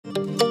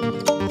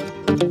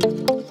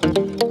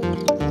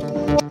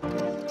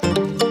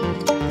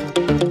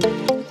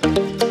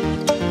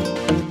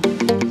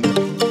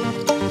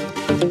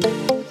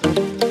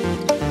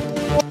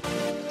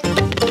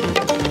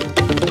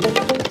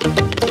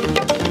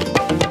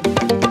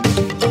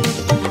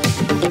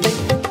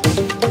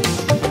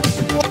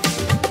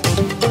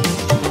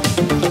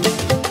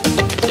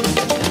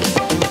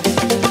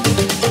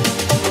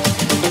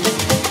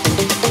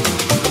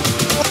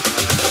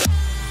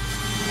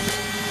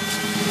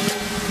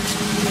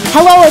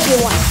Hello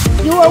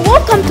everyone, you are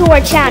welcome to our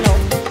channel.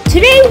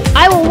 Today,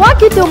 I will walk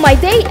you through my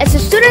day as a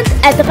student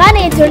at the Ghana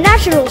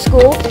International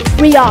School,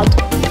 Riyadh.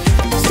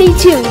 Stay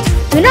tuned.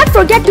 Do not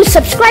forget to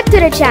subscribe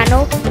to the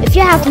channel if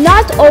you have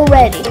not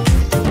already.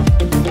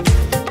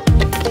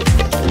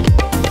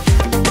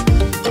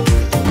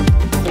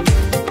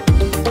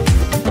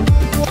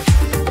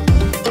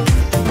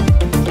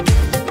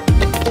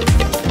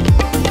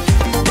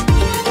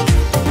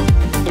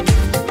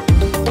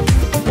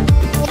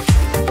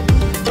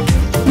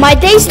 My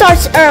day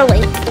starts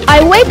early.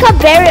 I wake up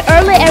very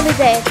early every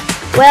day.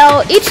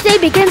 Well, each day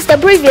begins the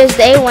previous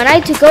day when I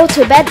go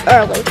to bed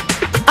early.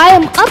 I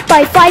am up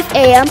by 5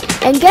 a.m.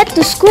 and get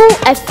to school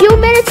a few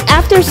minutes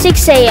after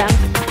 6 a.m.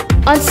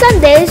 On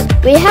Sundays,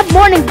 we have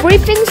morning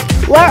briefings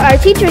where our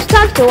teachers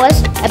talk to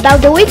us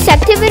about the week's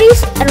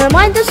activities and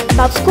remind us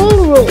about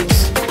school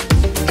rules.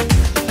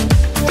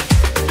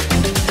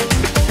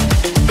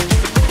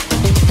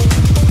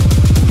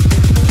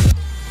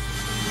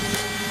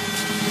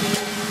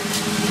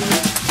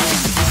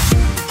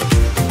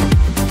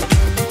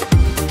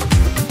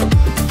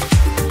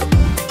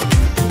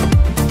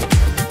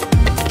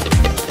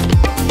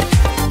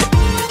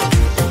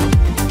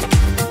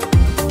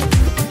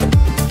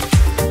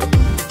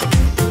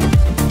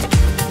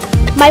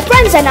 My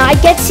friends and I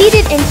get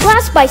seated in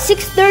class by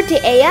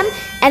 6:30 a.m.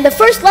 and the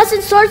first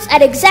lesson starts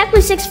at exactly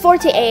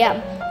 6:40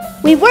 a.m.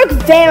 We work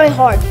very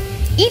hard.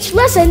 Each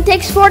lesson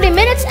takes 40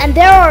 minutes and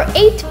there are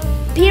 8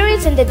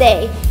 periods in the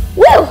day.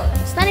 Woo!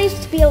 It's not easy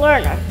to be a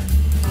learner.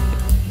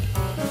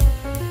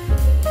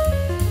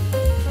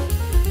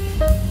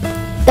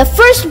 The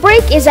first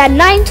break is at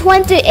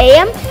 9:20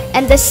 a.m.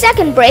 and the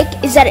second break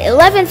is at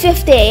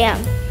 11:50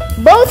 a.m.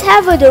 Both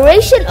have a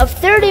duration of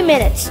 30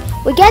 minutes.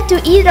 We get to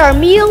eat our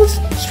meals,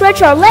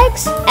 stretch our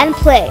legs, and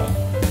play.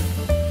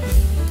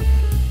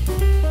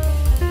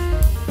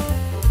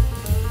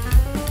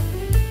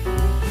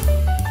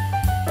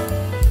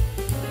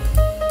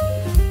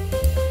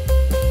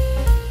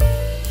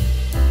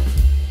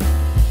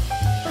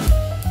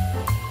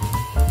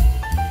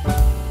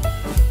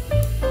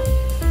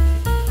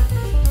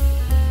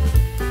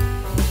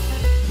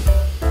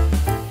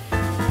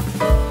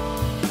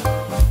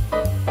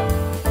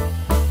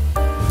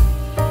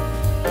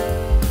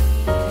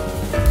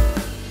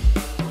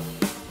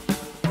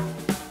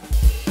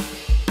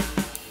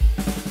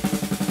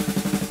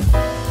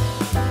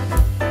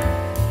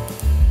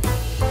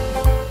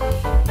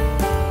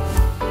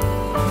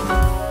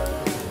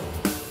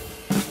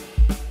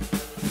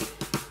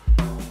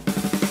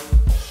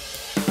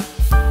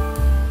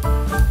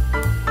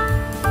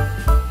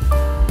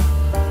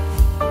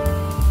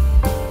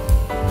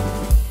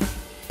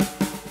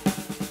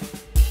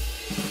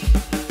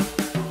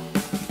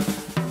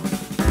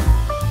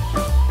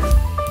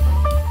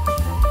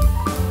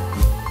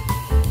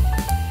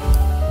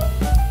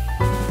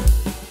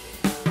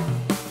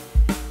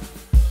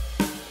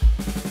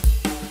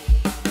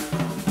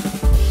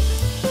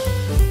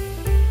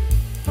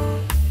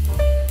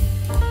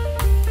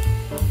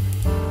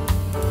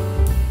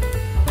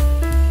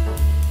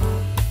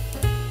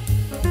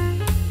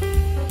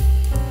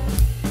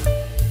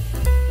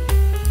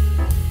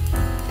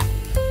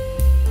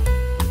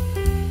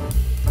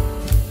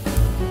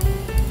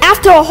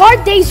 After a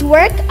hard day's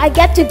work, I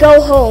get to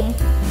go home.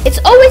 It's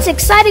always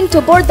exciting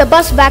to board the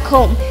bus back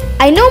home.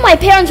 I know my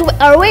parents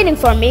are waiting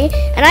for me,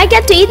 and I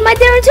get to eat my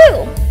dinner too.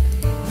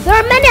 There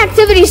are many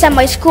activities at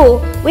my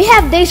school. We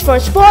have days for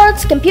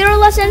sports, computer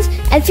lessons,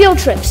 and field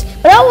trips,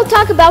 but I will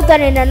talk about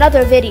that in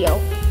another video.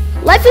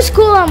 Life is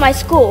cool at my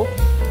school.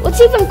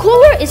 What's even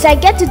cooler is I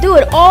get to do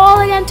it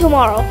all again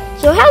tomorrow.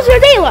 So how's your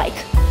day like?